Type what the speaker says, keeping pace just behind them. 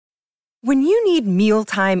When you need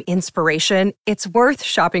mealtime inspiration, it's worth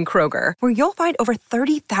shopping Kroger, where you'll find over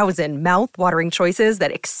 30,000 mouth-watering choices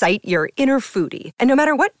that excite your inner foodie. And no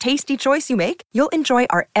matter what tasty choice you make, you'll enjoy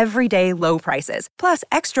our everyday low prices, plus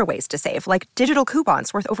extra ways to save, like digital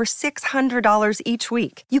coupons worth over $600 each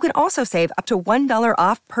week. You can also save up to $1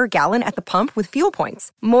 off per gallon at the pump with fuel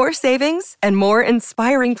points. More savings and more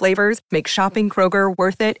inspiring flavors make shopping Kroger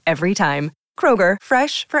worth it every time. Kroger,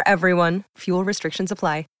 fresh for everyone. Fuel restrictions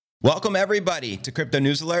apply. Welcome, everybody, to Crypto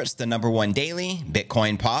News Alerts, the #1 daily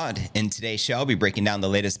Bitcoin pod. In today's show, I'll be breaking down the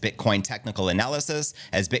latest Bitcoin technical analysis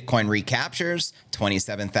as Bitcoin recaptures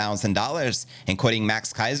 $27,000. And quoting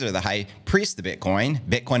Max Keiser, the high priest of Bitcoin,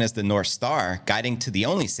 Bitcoin is the North Star, guiding to the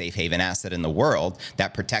only safe haven asset in the world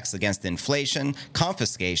that protects against inflation,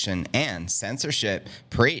 confiscation, and censorship.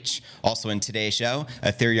 Preach. Also in today's show,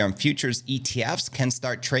 Ethereum futures ETFs can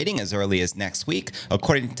start trading as early as next week,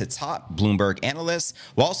 according to top Bloomberg analysts.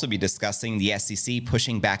 We'll also be discussing the SEC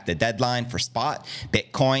pushing back the deadline for spot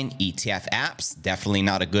Bitcoin ETF apps. Definitely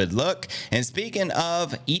not a good look. And speaking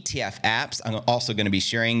of ETF apps, I'm also going to be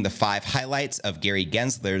sharing the 5 highlights of Gary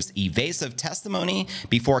Gensler's evasive testimony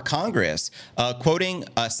before Congress. Quoting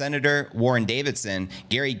Senator Warren Davidson,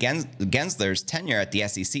 Gary Gensler's tenure at the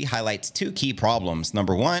SEC highlights 2 key problems.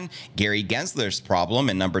 Number 1, Gary Gensler's problem,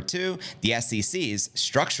 and number 2, the SEC's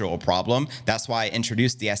structural problem. That's why I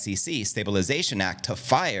introduced the SEC Stabilization Act to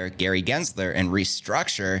fire Gary Gensler and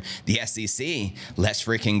restructure the SEC. Let's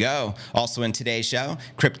freaking go. Also in today's show,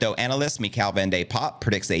 crypto analyst Mikhail Van de Poppe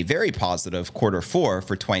predicts a very positive quarter 4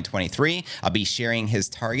 for 2023. I'll be sharing his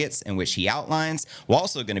targets in which he outlines. We're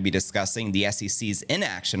also going to be discussing the SEC's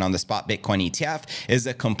inaction on the spot Bitcoin ETF is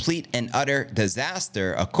a complete and utter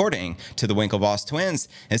disaster, according to the Winklevoss twins.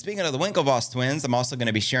 And speaking of the Winklevoss twins, I'm also going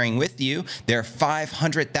to be sharing with you their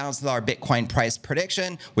 $500,000 Bitcoin price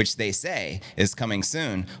prediction, which they say is coming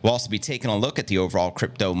soon. We'll also be taking a look at the overall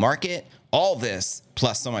crypto market. All this,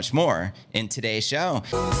 plus so much more, in today's show.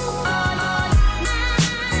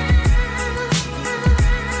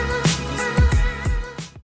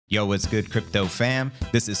 Yo, what's good, crypto fam?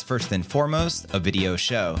 This is first and foremost a video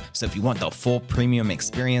show. So if you want the full premium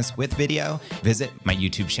experience with video, visit my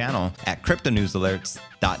YouTube channel at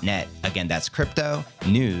cryptonewsalerts.net. Again, that's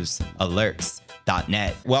cryptonewsalerts.net.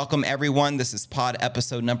 Welcome, everyone. This is pod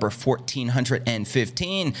episode number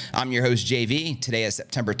 1415. I'm your host, JV. Today is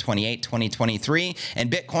September 28, 2023,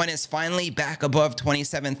 and Bitcoin is finally back above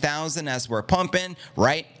 27,000 as we're pumping.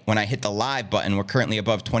 Right when I hit the live button, we're currently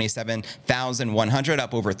above 27,100,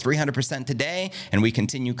 up over 300% today, and we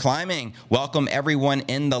continue climbing. Welcome, everyone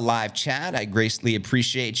in the live chat. I greatly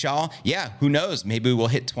appreciate y'all. Yeah, who knows? Maybe we'll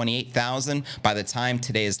hit 28,000 by the time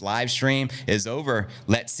today's live stream is over.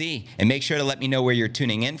 Let's see. And make sure to let me know where you're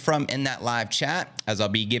tuning in from in that live chat, as I'll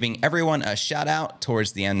be giving everyone a shout out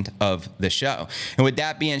towards the end of the show. And with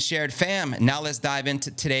that being shared, fam, now let's dive into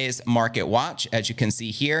today's market watch. As you can see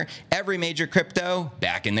here, every major crypto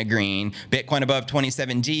back in the green. Bitcoin above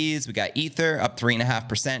 27 G's. We got Ether up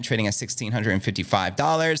 3.5%, trading at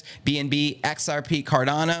 $1,655. BNB, XRP,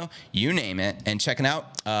 Cardano, you name it. And checking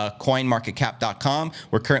out coinmarketcap.com,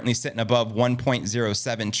 we're currently sitting above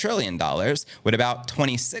 $1.07 trillion with about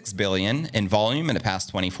 26 billion in volume in the past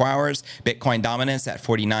 24 hours. Bitcoin dominance at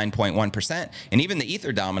 49.1%, and even the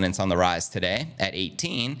Ether dominance on the rise today at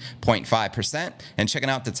 18.5%. And checking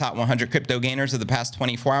out the top 100 crypto gainers of the past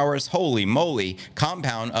 24 hours, holy moly,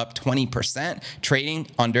 Compound up 20%, trading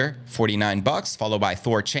under 49 bucks, followed by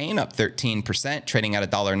Thorchain up 13%, trading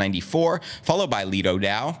at $1.94, followed by Lido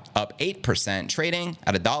DAO up 8%, trading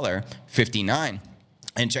at $1.59.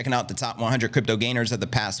 And checking out the top 100 crypto gainers of the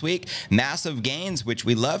past week, massive gains, which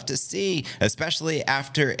we love to see, especially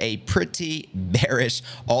after a pretty bearish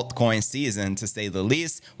altcoin season, to say the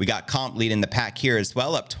least. We got Comp leading the pack here as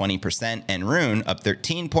well, up 20%, and Rune up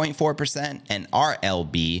 13.4%, and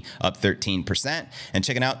RLB up 13%. And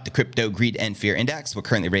checking out the Crypto Greed and Fear Index, we're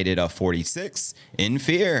currently rated a 46 in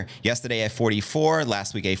fear. Yesterday a 44,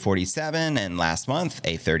 last week a 47, and last month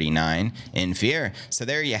a 39 in fear. So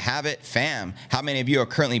there you have it, fam. How many of you are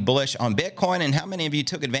currently bullish on Bitcoin, and how many of you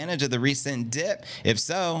took advantage of the recent dip? If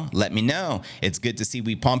so, let me know. It's good to see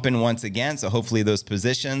we pumping once again, so hopefully those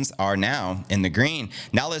positions are now in the green.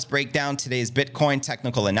 Now let's break down today's Bitcoin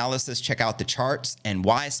technical analysis, check out the charts, and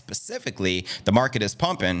why specifically the market is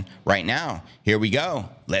pumping right now. Here we go.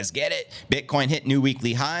 Let's get it. Bitcoin hit new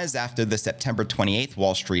weekly highs after the September 28th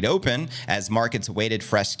Wall Street Open as markets awaited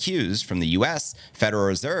fresh cues from the U.S. Federal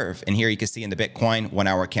Reserve. And here you can see in the Bitcoin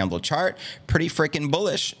 1-hour candle chart, pretty freaking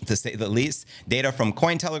bullish, to say the least. Data from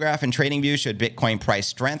Cointelegraph and TradingView showed Bitcoin price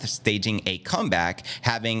strength staging a comeback,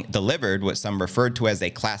 having delivered what some referred to as a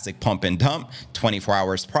classic pump and dump 24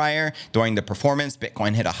 hours prior. During the performance,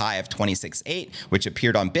 Bitcoin hit a high of 26.8, which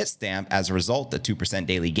appeared on Bitstamp as a result of 2%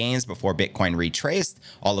 daily gains before Bitcoin retraced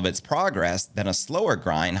all of its progress. Then a slower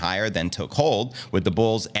grind higher than took hold, with the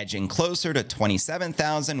bulls edging closer to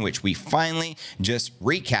 27,000, which we finally just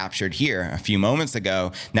recaptured here a few moments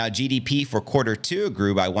ago. Now, GDP for quarter two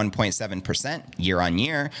grew by 1.7% year on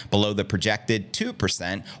year, below the projected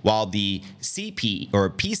 2%, while the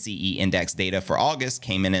PCE index data for August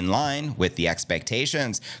came in line with the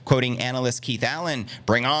expectations. Quoting analyst Keith Allen,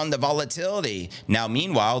 "Bring on the volatility." Now,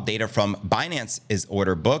 meanwhile, data from Binance's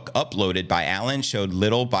order book uploaded by Allen showed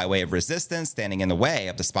little by way of resistance standing in the way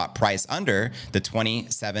of the spot price under the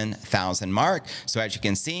 27,000 mark. So as you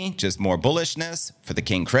can see, just more bullishness for the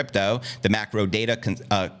King Crypto. The macro data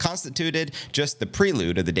constituted just the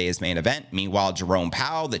prelude of the day's main event. Meanwhile, Jerome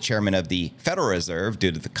Powell, the chairman of the Federal Reserve,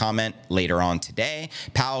 due to the comment later on today.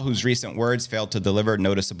 Powell, whose recent words failed to deliver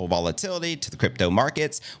noticeable volatility to the crypto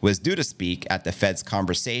markets, was due to speak at the Fed's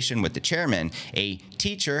conversation with the chairman, a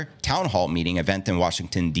teacher town hall meeting event in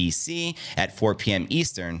Washington, D.C. at 4 p.m.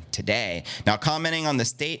 Eastern today. Now, commenting on the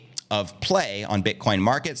state of play on Bitcoin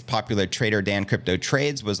markets, popular trader Dan Crypto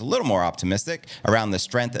Trades was a little more optimistic around the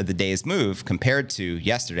strength of the day's move compared to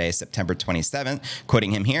yesterday, September 27th.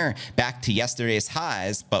 Quoting him here, "Back to yesterday's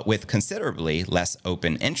highs, but with considerably less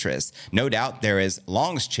open interest. No doubt there is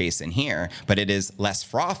longs chase in here, but it is less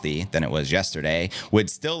frothy than it was yesterday. Would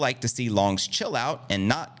still like to see longs chill out and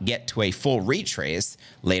not get to a full retrace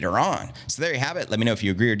later on." So there you have it. Let me know if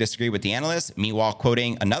you agree or disagree with the analyst. Meanwhile,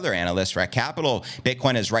 quoting another analyst, Rec Capital,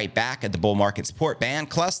 "Bitcoin is right back at the bull market support band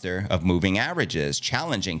cluster of moving averages,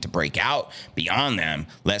 challenging to break out beyond them.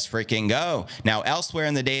 Let's freaking go." Now, elsewhere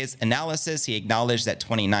in the day's analysis, he acknowledged that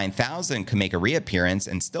 29,000 could make a reappearance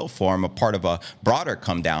and still form a part of a broader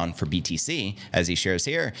come down for BTC. As he shares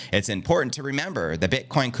here, "It's important to remember that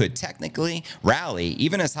Bitcoin could technically rally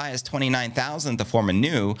even as high as 29,000 to form a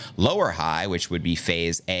new lower high, which would be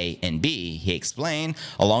phase A and B," he explained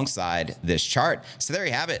alongside this chart. So there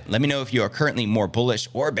you have it. Let me know if you are currently more bullish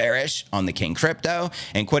or bearish on the King Crypto.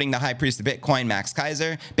 And quoting the high priest of Bitcoin, Max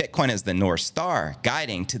Kaiser, "Bitcoin is the North Star,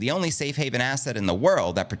 guiding to the only safe haven asset in the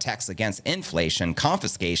world that protects against inflation,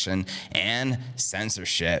 confiscation, and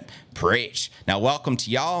censorship." Preach. Now, welcome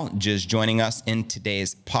to y'all just joining us in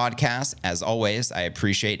today's podcast. As always, I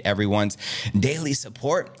appreciate everyone's daily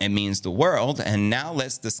support. It means the world. And now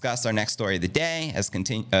let's discuss our next story of the day as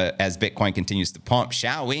Bitcoin continues to pump,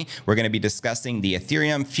 shall we? We're going to be discussing the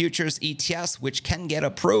Ethereum futures ETFs, which can get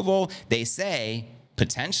approval, they say,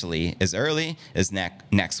 potentially as early as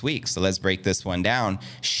next week. So let's break this one down,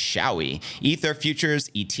 shall we? Ether futures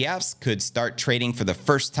ETFs could start trading for the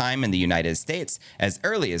first time in the United States as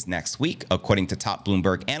early as next week, according to top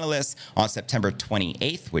Bloomberg analysts. On September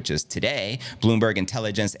 28th, which is today, Bloomberg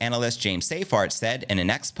intelligence analyst James Seyfarth said in an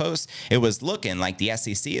X post, "It was looking like the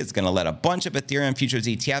SEC is going to let a bunch of Ethereum futures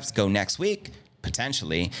ETFs go next week."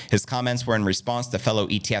 Potentially. His comments were in response to fellow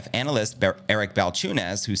ETF analyst Eric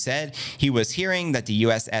Balchunas, who said he was hearing that the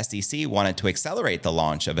U.S. SEC wanted to accelerate the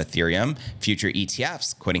launch of Ethereum future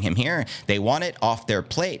ETFs. Quoting him here, "They want it off their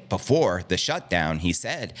plate before the shutdown," he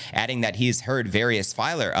said, adding that he's heard various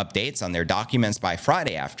filer updates on their documents by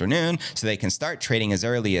Friday afternoon so they can start trading as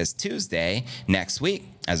early as Tuesday next week,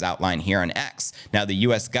 as outlined here on X. Now, the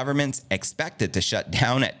U.S. government's expected to shut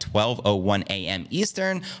down at 12:01 a.m.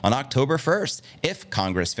 Eastern on October 1st if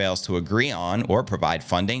Congress fails to agree on or provide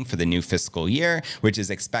funding for the new fiscal year, which is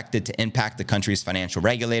expected to impact the country's financial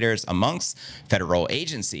regulators amongst federal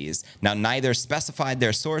agencies. Now, neither specified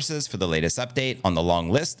their sources for the latest update on the long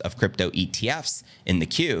list of crypto ETFs in the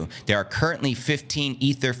queue. There are currently 15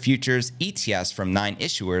 Ether futures ETFs from 9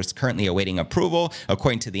 issuers currently awaiting approval,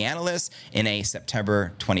 according to the analysts, in a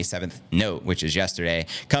September 27th note, which is yesterday.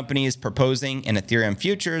 Companies proposing an Ethereum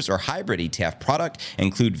futures or hybrid ETF product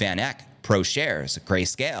include Van Eck, ProShares,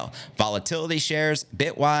 Grayscale, Volatility Shares,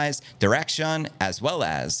 Bitwise, Direction, as well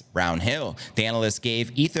as Round Hill. The analyst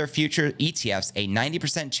gave Ether future ETFs a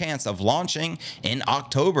 90% chance of launching in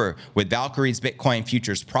October, with Valkyrie's Bitcoin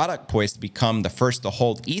futures product poised to become the first to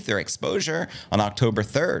hold Ether exposure on October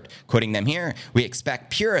 3rd. Quoting them here, "We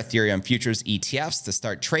expect pure Ethereum futures ETFs to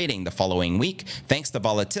start trading the following week, thanks to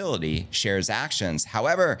Volatility Shares actions.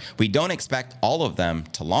 However, we don't expect all of them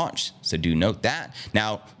to launch." So do note that.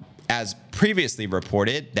 Now, as previously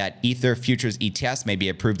reported that Ether futures ETFs may be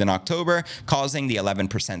approved in October, causing the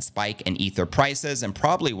 11% spike in Ether prices, and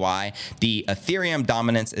probably why the Ethereum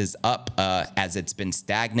dominance is up as it's been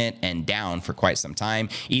stagnant and down for quite some time.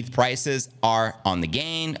 ETH prices are on the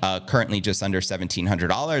gain, currently just under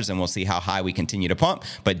 $1,700, and we'll see how high we continue to pump.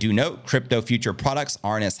 But do note, crypto future products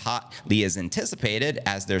aren't as hotly as anticipated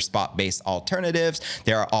as their spot-based alternatives.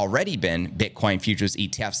 There are already been Bitcoin futures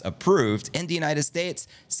ETFs approved in the United States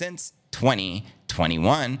since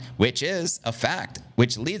 2021, which is a fact,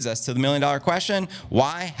 which leads us to the million-dollar question.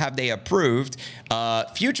 Why have they approved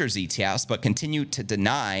futures ETFs but continue to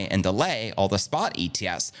deny and delay all the spot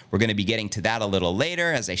ETFs? We're going to be getting to that a little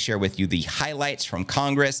later as I share with you the highlights from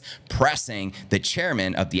Congress pressing the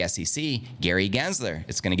chairman of the SEC, Gary Gensler.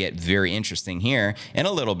 It's going to get very interesting here in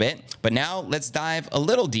a little bit. But now let's dive a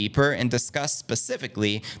little deeper and discuss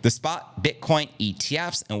specifically the spot Bitcoin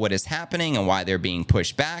ETFs and what is happening and why they're being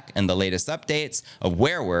pushed back and the latest updates of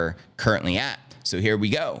where we're currently at. So here we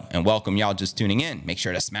go, and welcome y'all just tuning in. Make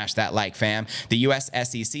sure to smash that like, fam. The U.S.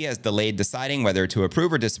 SEC has delayed deciding whether to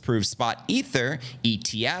approve or disapprove spot Ether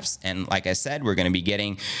ETFs, and like I said, we're going to be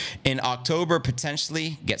getting in October,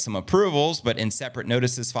 potentially get some approvals, but in separate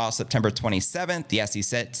notices filed September 27th, the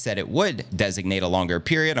SEC said it would designate a longer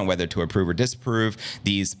period on whether to approve or disapprove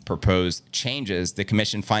these proposed changes. The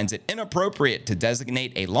commission finds it inappropriate to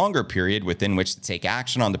designate a longer period within which to take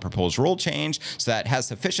action on the proposed rule change, so that it has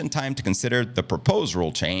sufficient time to consider the proposed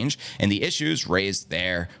rule change and the issues raised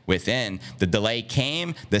there within. The delay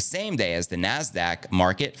came the same day as the NASDAQ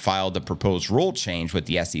market filed the proposed rule change with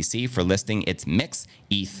the SEC for listing its mixed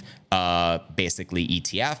ETH basically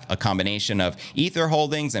ETF, a combination of Ether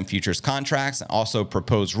holdings and futures contracts, and also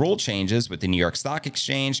proposed rule changes with the New York Stock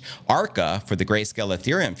Exchange, ARCA for the Grayscale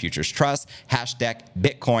Ethereum Futures Trust, Hashtag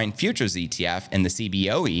Bitcoin Futures ETF, and the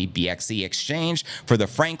CBOE BXC Exchange for the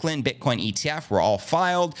Franklin Bitcoin ETF were all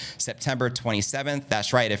filed September 27th.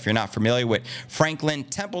 That's right. If you're not familiar with Franklin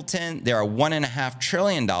Templeton, they're a $1.5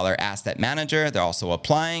 trillion asset manager. They're also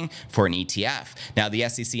applying for an ETF. Now, the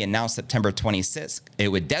SEC announced September 26th it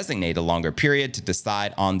would designate a longer period to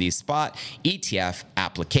decide on these spot ETF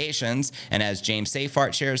applications. And as James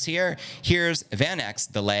Seyfarth shares here, here's VanEck's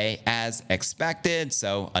delay as expected.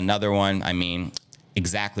 So another one,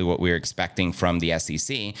 exactly what we were expecting from the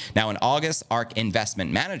SEC. Now, in August, ARK Investment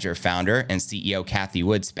Manager founder and CEO Kathy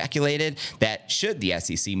Wood speculated that should the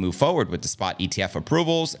SEC move forward with the spot ETF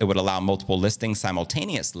approvals, it would allow multiple listings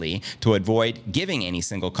simultaneously to avoid giving any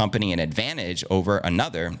single company an advantage over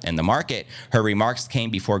another in the market. Her remarks came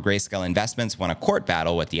before Grayscale Investments won a court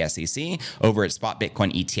battle with the SEC over its spot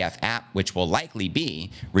Bitcoin ETF app, which will likely be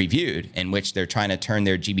reviewed, in which they're trying to turn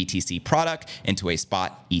their GBTC product into a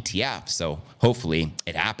spot ETF. So hopefully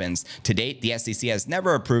it happens. To date, the SEC has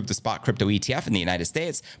never approved the spot crypto ETF in the United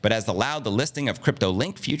States, but has allowed the listing of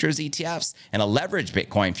crypto-linked futures ETFs and a leveraged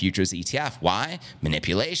Bitcoin futures ETF. Why?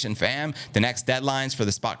 Manipulation, fam. The next deadlines for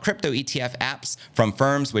the spot crypto ETF apps from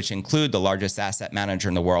firms which include the largest asset manager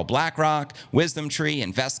in the world, BlackRock, WisdomTree,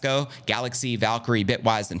 Invesco, Galaxy, Valkyrie,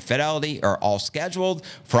 Bitwise, and Fidelity, are all scheduled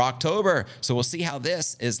for October. So we'll see how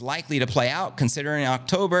this is likely to play out, considering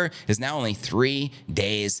October is now only 3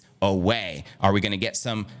 days away. Are we going to get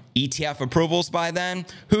some ETF approvals by then?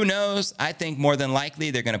 Who knows? I think more than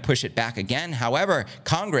likely they're going to push it back again. However,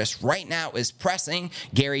 Congress right now is pressing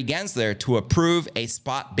Gary Gensler to approve a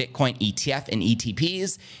spot Bitcoin ETF and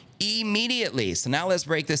ETPs immediately. So now let's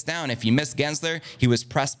break this down. If you missed Gensler, he was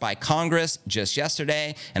pressed by Congress just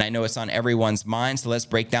yesterday, and I know it's on everyone's mind. So let's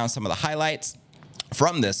break down some of the highlights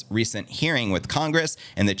from this recent hearing with Congress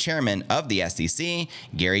and the chairman of the SEC,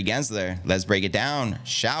 Gary Gensler. Let's break it down,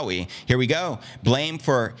 shall we? Here we go. Blame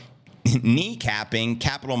for kneecapping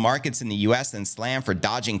capital markets in the U.S. and slam for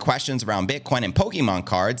dodging questions around Bitcoin and Pokemon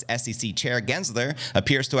cards. SEC Chair Gensler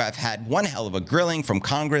appears to have had one hell of a grilling from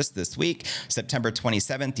Congress this week. September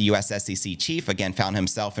 27th, the U.S. SEC chief again found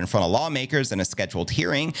himself in front of lawmakers in a scheduled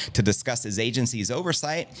hearing to discuss his agency's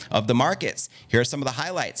oversight of the markets. Here are some of the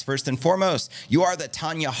highlights. First and foremost, you are the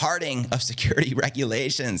Tanya Harding of security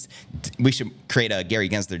regulations. We should create a Gary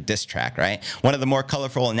Gensler diss track, right? One of the more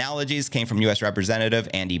colorful analogies came from U.S. Representative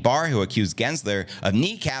Andy Barr, who accused Gensler of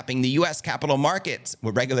kneecapping the U.S. capital markets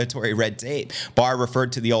with regulatory red tape. Barr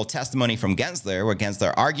referred to the old testimony from Gensler, where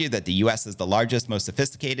Gensler argued that the U.S. is the largest, most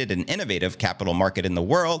sophisticated, and innovative capital market in the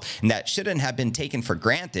world, and that shouldn't have been taken for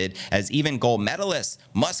granted, as even gold medalists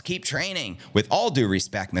must keep training. With all due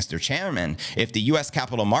respect, Mr. Chairman, if the U.S.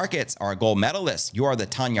 capital markets are a gold medalist, you are the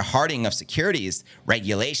Tanya Harding of securities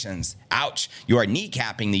regulations. Ouch. You are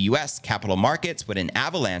kneecapping the U.S. capital markets with an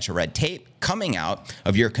avalanche of red tape coming out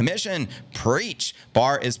of your commission. Preach.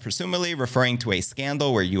 Barr is presumably referring to a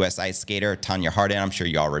scandal where U.S. ice skater Tanya Hardin, I'm sure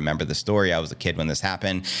you all remember the story, I was a kid when this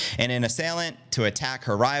happened, and an assailant to attack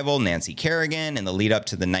her rival Nancy Kerrigan in the lead up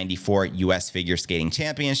to the 94 U.S. figure skating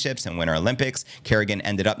championships and Winter Olympics. Kerrigan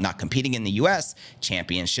ended up not competing in the U.S.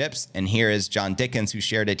 championships, and here is John Dickens who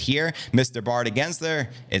shared it here. Mr. Barr to Gensler,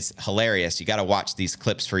 it's hilarious. You got to watch these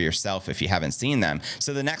clips for yourself if you haven't seen them.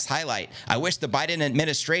 So the next highlight, I wish the Biden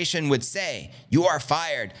administration would say, "You are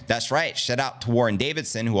fired." That's right. Shout out to Warren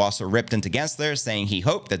Davidson, who also ripped into Gensler, saying he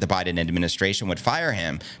hoped that the Biden administration would fire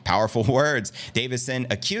him. Powerful words. Davidson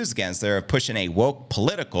accused Gensler of pushing a woke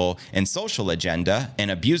political and social agenda and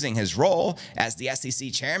abusing his role as the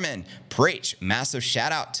SEC chairman. Preach. Massive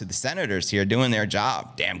shout out to the senators here doing their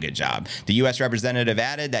job. Damn good job. The U.S. representative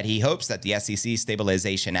added that he hopes that the SEC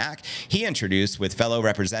Stabilization Act he introduced with fellow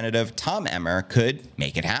Representative Tom Emmer could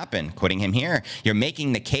make it happen. Quoting him here, "You're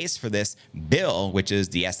making the case for this bill, which is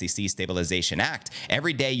the SEC Stabilization Act.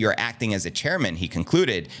 Every day you're acting as a chairman," he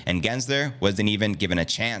concluded, and Gensler wasn't even given a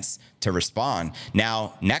chance to respond.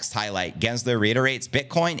 Now, next highlight, Gensler reiterates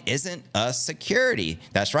Bitcoin isn't a security.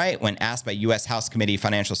 That's right. When asked by U.S. House Committee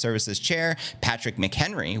Financial Services Chair Patrick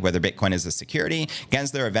McHenry whether Bitcoin is a security,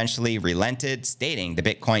 Gensler eventually relented, stating the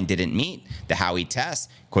Bitcoin didn't meet the Howey test.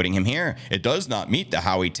 Quoting him here, "It does not meet the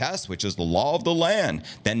Howey test, which is the law of the land."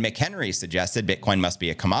 Then McHenry suggested Bitcoin must be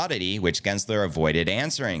a commodity, which Gensler avoided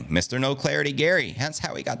answering. Mr. No Clarity Gary, hence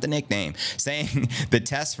how he got the nickname, saying the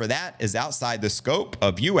test for that is outside the scope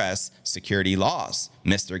of U.S. security laws.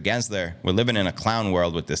 Mr. Gensler, we're living in a clown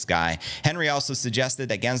world with this guy. Henry also suggested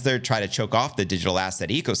that Gensler try to choke off the digital asset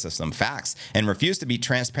ecosystem facts and refuse to be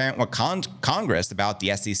transparent with Congress about the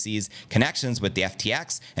SEC's connections with the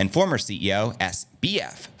FTX and former CEO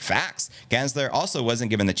SBF. Facts. Gensler also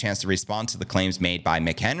wasn't given the chance to respond to the claims made by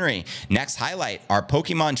McHenry. Next highlight, are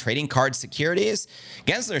Pokemon trading card securities?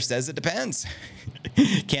 Gensler says it depends.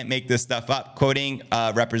 Can't make this stuff up. Quoting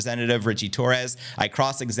Representative Richie Torres, "I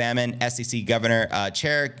cross-examined SEC Governor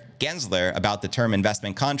Chair Gensler about the term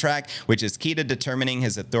investment contract, which is key to determining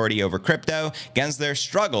his authority over crypto. Gensler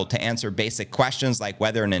struggled to answer basic questions like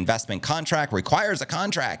whether an investment contract requires a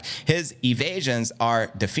contract. His evasions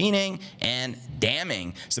are defeating and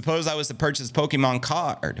damning. Suppose I was to purchase Pokemon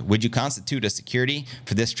card. Would you constitute a security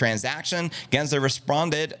for this transaction?" Gensler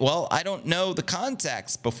responded, "Well, I don't know the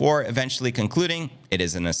context," before eventually concluding it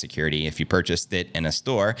isn't a security if you purchased it in a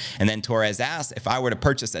store. And then Torres asked, if I were to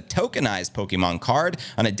purchase a tokenized Pokemon card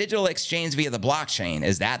on a digital exchange via the blockchain,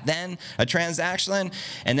 is that then a transaction?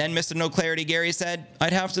 And then Mr. No Clarity Gary said,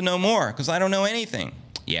 I'd have to know more because I don't know anything.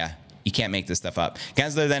 Yeah. You can't make this stuff up.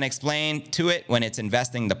 Gensler then explained to it when it's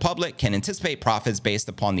investing, the public can anticipate profits based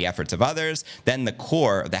upon the efforts of others. Then the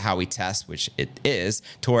core of the Howey test, which it is,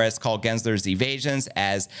 Torres called Gensler's evasions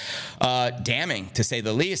as damning, to say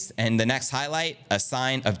the least. And the next highlight, a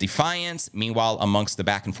sign of defiance. Meanwhile, amongst the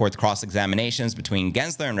back and forth cross-examinations between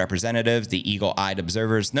Gensler and representatives, the eagle-eyed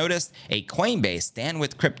observers noticed a Coinbase Stand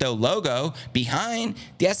With Crypto logo behind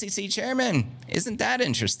the SEC chairman. Isn't that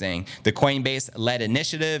interesting? The Coinbase-led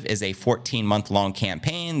initiative is a 14-month-long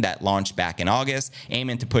campaign that launched back in August,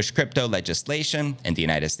 aiming to push crypto legislation in the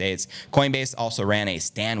United States. Coinbase also ran a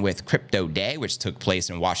Stand With Crypto Day, which took place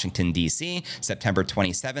in Washington, D.C., September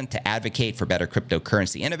 27th, to advocate for better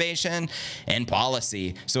cryptocurrency innovation and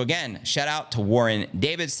policy. So again, shout out to Warren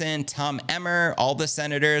Davidson, Tom Emmer, all the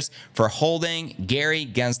senators for holding Gary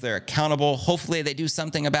Gensler accountable. Hopefully they do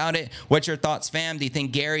something about it. What's your thoughts, fam? Do you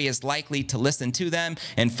think Gary is likely to listen to them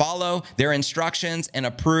and follow their instructions and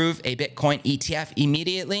approve a Bitcoin ETF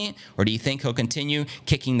immediately? Or do you think he'll continue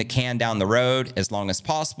kicking the can down the road as long as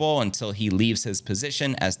possible until he leaves his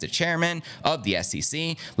position as the chairman of the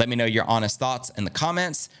SEC? Let me know your honest thoughts in the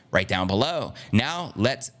comments right down below. Now,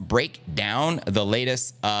 let's break down the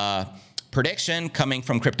latest prediction coming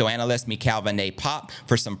from crypto analyst Mikhail Van de Poppe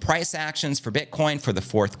for some price actions for Bitcoin for the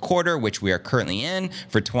fourth quarter, which we are currently in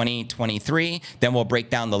for 2023. Then we'll break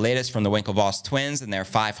down the latest from the Winklevoss twins and their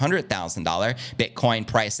 $500,000 Bitcoin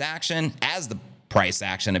price action as the price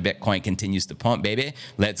action of Bitcoin continues to pump, baby.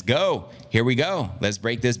 Let's go. Here we go. Let's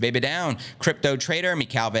break this baby down. Crypto trader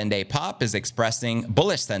Mikhail Van de Poppe is expressing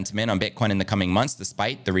bullish sentiment on Bitcoin in the coming months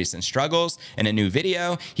despite the recent struggles. In a new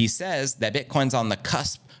video, he says that Bitcoin's on the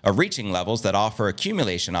cusp of reaching levels that offer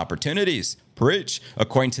accumulation opportunities. Preach.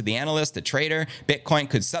 According to the analyst, the trader, Bitcoin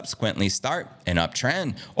could subsequently start an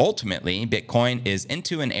uptrend. Ultimately, Bitcoin is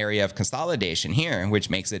into an area of consolidation here, which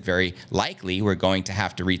makes it very likely we're going to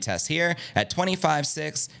have to retest here at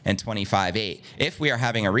 25.6 and 25.8. If we are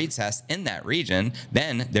having a retest in that region,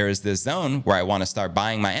 then there is this zone where I want to start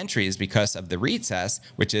buying my entries because of the retest,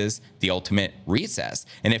 which is the ultimate retest.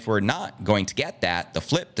 And if we're not going to get that, the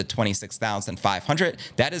flip to 26,500,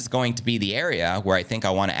 that is going to be the area where I think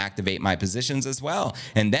I want to activate my positions as well.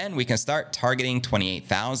 And then we can start targeting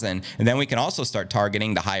 28,000. And then we can also start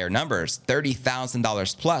targeting the higher numbers,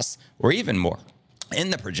 $30,000 plus or even more. In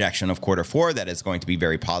the projection of Q4, that is going to be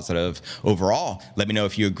very positive overall. Let me know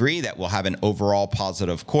if you agree that we'll have an overall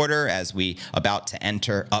positive quarter as we about to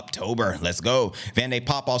enter October. Let's go. Van Day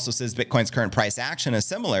Pop also says Bitcoin's current price action is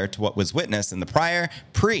similar to what was witnessed in the prior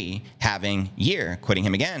pre-halving year. Quoting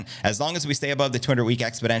him again, as long as we stay above the 200-week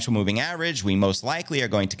exponential moving average, we most likely are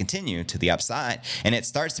going to continue to the upside. And it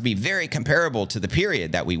starts to be very comparable to the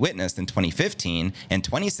period that we witnessed in 2015 and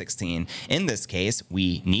 2016. In this case,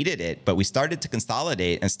 we needed it, but we started to consolidate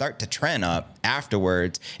and start to trend up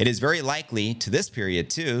afterwards. It is very likely to this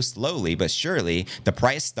period too, slowly but surely, the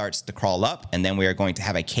price starts to crawl up, and then we are going to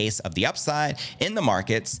have a case of the upside in the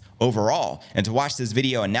markets overall. And to watch this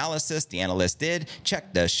video analysis the analyst did,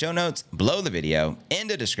 check the show notes below the video in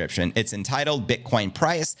the description. It's entitled Bitcoin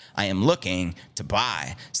Price I Am Looking to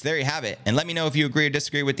Buy. So there you have it. And let me know if you agree or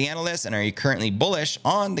disagree with the analyst, and are you currently bullish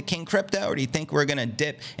on the King Crypto, or do you think we're going to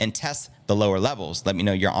dip and test the lower levels? Let me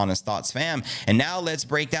know your honest thoughts, fam. And now let's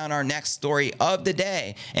break down our next story of the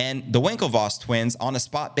day. And the Winklevoss twins on a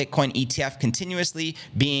spot Bitcoin ETF continuously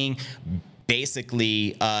being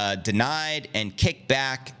basically denied and kicked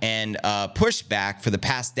back and pushed back for the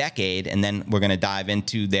past decade. And then we're going to dive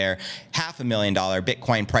into their $500,000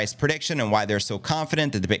 Bitcoin price prediction and why they're so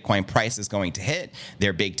confident that the Bitcoin price is going to hit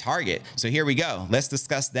their big target. So here we go. Let's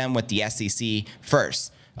discuss them with the SEC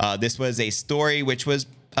first. This was a story which was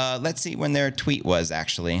let's see when their tweet was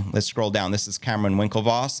actually. Let's scroll down. This is Cameron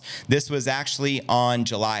Winklevoss. This was actually on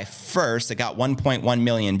July 1st. It got 1.1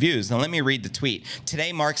 million views. Now let me read the tweet.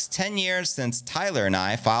 Today marks 10 years since Tyler and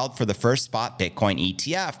I filed for the first spot Bitcoin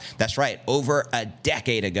ETF. That's right, over a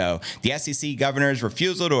decade ago. The SEC governor's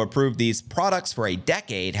refusal to approve these products for a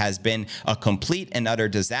decade has been a complete and utter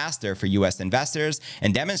disaster for U.S. investors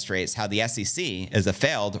and demonstrates how the SEC is a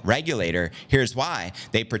failed regulator. Here's why.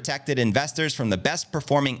 They protected investors from the best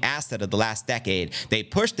performing asset of the last decade. They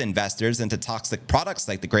pushed investors into toxic products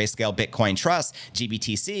like the Grayscale Bitcoin Trust,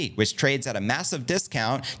 GBTC, which trades at a massive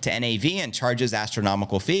discount to NAV and charges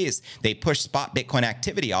astronomical fees. They pushed spot Bitcoin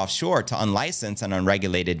activity offshore to unlicensed and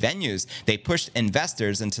unregulated venues. They pushed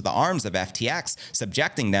investors into the arms of FTX,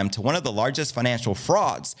 subjecting them to one of the largest financial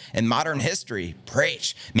frauds in modern history.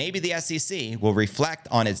 Preach. Maybe the SEC will reflect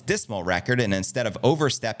on its dismal record, and instead of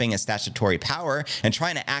overstepping its statutory power and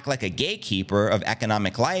trying to act like a gatekeeper of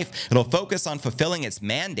economic life, it'll focus on fulfilling its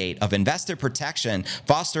mandate of investor protection,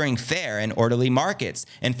 fostering fair and orderly markets,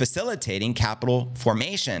 and facilitating capital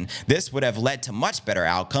formation. This would have led to much better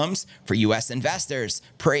outcomes for U.S. investors.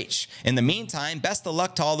 Preach. In the meantime, best of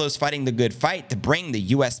luck to all those fighting the good fight to bring the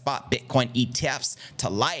U.S. spot Bitcoin ETFs to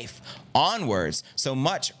life. Onwards. So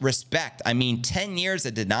much respect. 10 years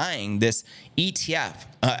of denying this ETF.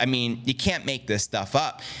 You can't make this stuff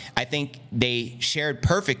up. I think they shared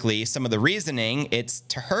perfectly some of the reasoning. It's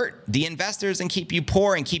to hurt the investors and keep you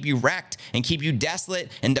poor and keep you wrecked and keep you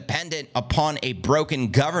desolate and dependent upon a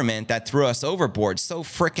broken government that threw us overboard so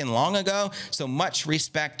freaking long ago. So much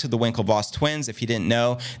respect to the Winklevoss twins. If you didn't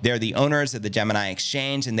know, they're the owners of the Gemini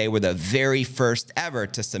Exchange, and they were the very first ever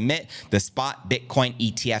to submit the spot Bitcoin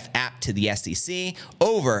ETF app to the SEC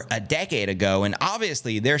over a decade ago. And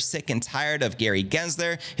obviously they're sick and tired of Gary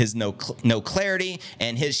Gensler, his no clarity,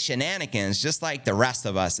 and his shenanigans, just like the rest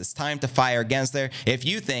of us. It's time to fire Gensler. If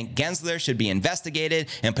you think Gensler should be investigated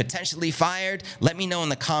and potentially fired, let me know in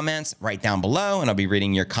the comments right down below, and I'll be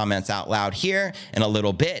reading your comments out loud here in a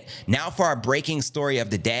little bit. Now for our breaking story of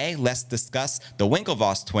the day, let's discuss the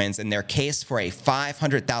Winklevoss twins and their case for a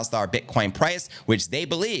 $500,000 Bitcoin price, which they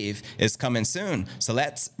believe is coming soon. So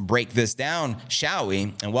let's break this down, shall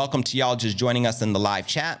we? And welcome to y'all just joining us in the live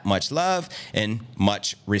chat. Much love and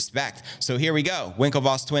much respect. So here we go.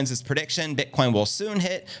 Winklevoss twins' prediction: Bitcoin will soon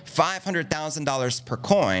hit $500,000 per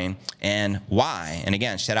coin, and why? And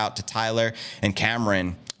again, shout out to Tyler and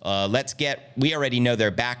Cameron. We already know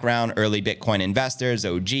their background, early Bitcoin investors,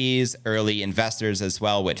 OGs, early investors as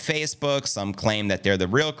well with Facebook. Some claim that they're the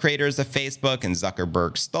real creators of Facebook and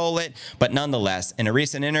Zuckerberg stole it. But nonetheless, in a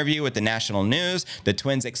recent interview with the National News, the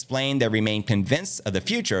twins explained they remain convinced of the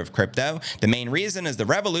future of crypto. The main reason is the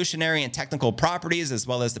revolutionary and technical properties as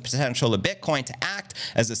well as the potential of Bitcoin to act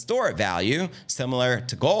as a store of value similar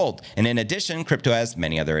to gold. And in addition, crypto has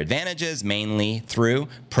many other advantages, mainly through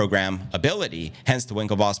programmability. Hence, the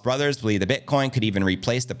Winklevoss brothers believe that Bitcoin could even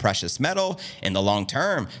replace the precious metal in the long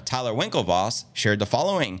term. Tyler Winklevoss shared the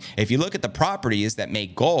following. If you look at the properties that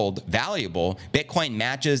make gold valuable, Bitcoin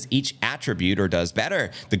matches each attribute or does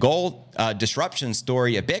better. The gold disruption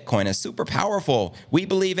story of Bitcoin is super powerful. We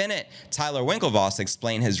believe in it. Tyler Winklevoss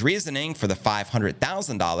explained his reasoning for the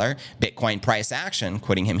 $500,000 Bitcoin price action,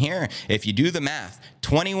 quoting him here. If you do the math,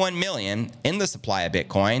 21 million in the supply of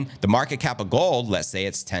Bitcoin, the market cap of gold, let's say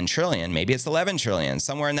it's 10 trillion, maybe it's 11 trillion,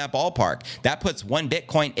 somewhere in that ballpark. That puts one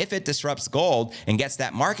Bitcoin, if it disrupts gold and gets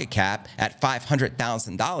that market cap at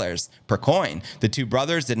 $500,000 per coin. The two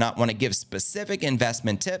brothers did not want to give specific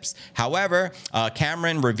investment tips. However,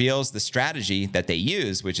 Cameron reveals the strategy that they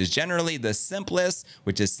use, which is generally the simplest,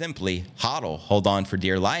 which is simply HODL, hold on for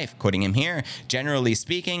dear life, quoting him here. Generally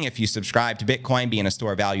speaking, if you subscribe to Bitcoin being a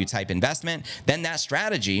store value type investment, then that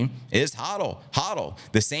strategy is HODL. HODL.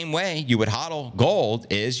 The same way you would HODL gold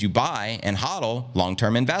is you buy and HODL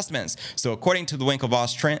long-term investments. So according to the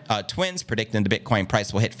Winklevoss twins predicting the Bitcoin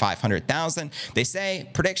price will hit 500,000, they say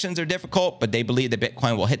predictions are difficult, but they believe that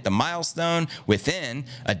Bitcoin will hit the milestone within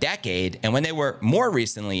a decade. And when they were more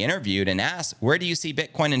recently interviewed and asked, where do you see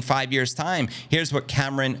Bitcoin in 5 years' time? Here's what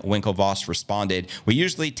Cameron Winklevoss responded. We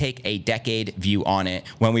usually take a decade view on it.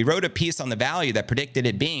 When we wrote a piece on the value that predicted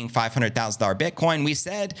it being $500,000 Bitcoin, we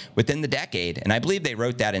said within the decade. And I believe they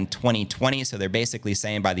wrote that in 2020. So they're basically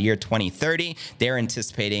saying by the year 2030, they're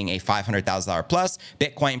anticipating a $500,000 plus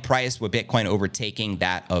Bitcoin price, with Bitcoin overtaking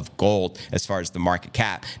that of gold as far as the market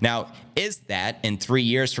cap. Now, is that in 3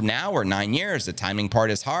 years from now or 9 years? The timing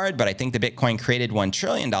part is hard, but I think the Bitcoin created $1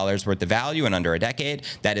 trillion worth of value in under a decade.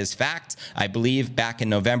 That is fact. I believe back in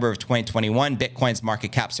November of 2021, Bitcoin's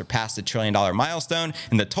market cap surpassed the $1 trillion milestone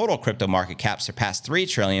and the total crypto market cap surpassed $3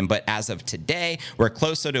 trillion. But as of today, we're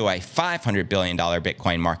closer to a $500 billion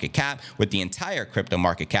Bitcoin market cap, with the entire crypto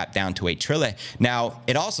market cap down to $1 trillion. Now,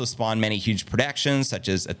 it also spawned many huge predictions such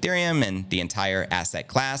as Ethereum and the entire asset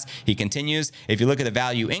class. He continues, if you look at the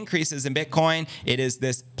value increases in Bitcoin, it is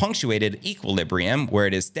this punctuated equilibrium where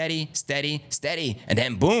it is steady, steady, steady, and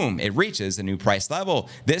then boom, it reaches a new price level.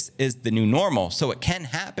 This is the new normal, so it can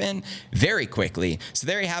happen very quickly. So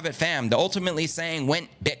there you have it, fam. The ultimately saying when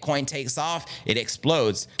Bitcoin takes off, it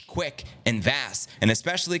explodes quick and vast. And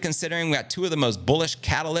especially considering we got two of the most bullish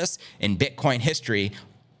catalysts in Bitcoin history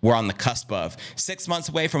we're on the cusp of. 6 months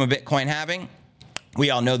away from a Bitcoin halving. We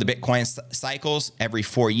all know the Bitcoin cycles. Every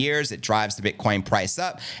 4 years, it drives the Bitcoin price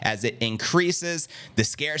up as it increases the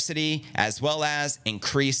scarcity as well as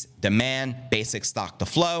increased demand, basic stock to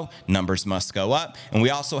flow, numbers must go up. And we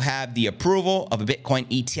also have the approval of a Bitcoin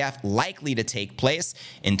ETF likely to take place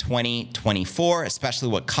in 2024, especially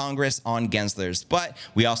with Congress on Gensler's butt.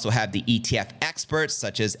 We also have the ETF experts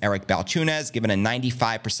such as Eric Balchunas given a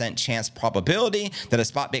 95% chance probability that a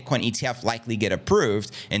spot Bitcoin ETF likely get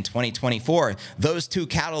approved in 2024. Those two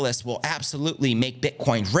catalysts will absolutely make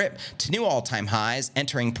Bitcoin rip to new all-time highs,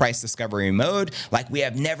 entering price discovery mode like we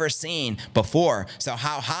have never seen before. So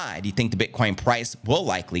how high do you think the Bitcoin price will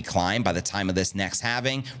likely climb by the time of this next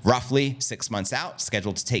halving? Roughly 6 months out,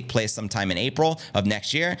 scheduled to take place sometime in April of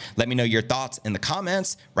next year. Let me know your thoughts in the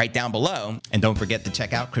comments right down below. And don't forget to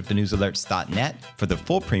check out cryptonewsalerts.net for the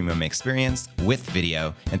full premium experience with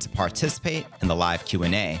video and to participate in the live Q&A.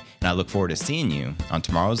 And I look forward to seeing you on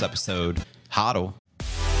tomorrow's episode. HODL.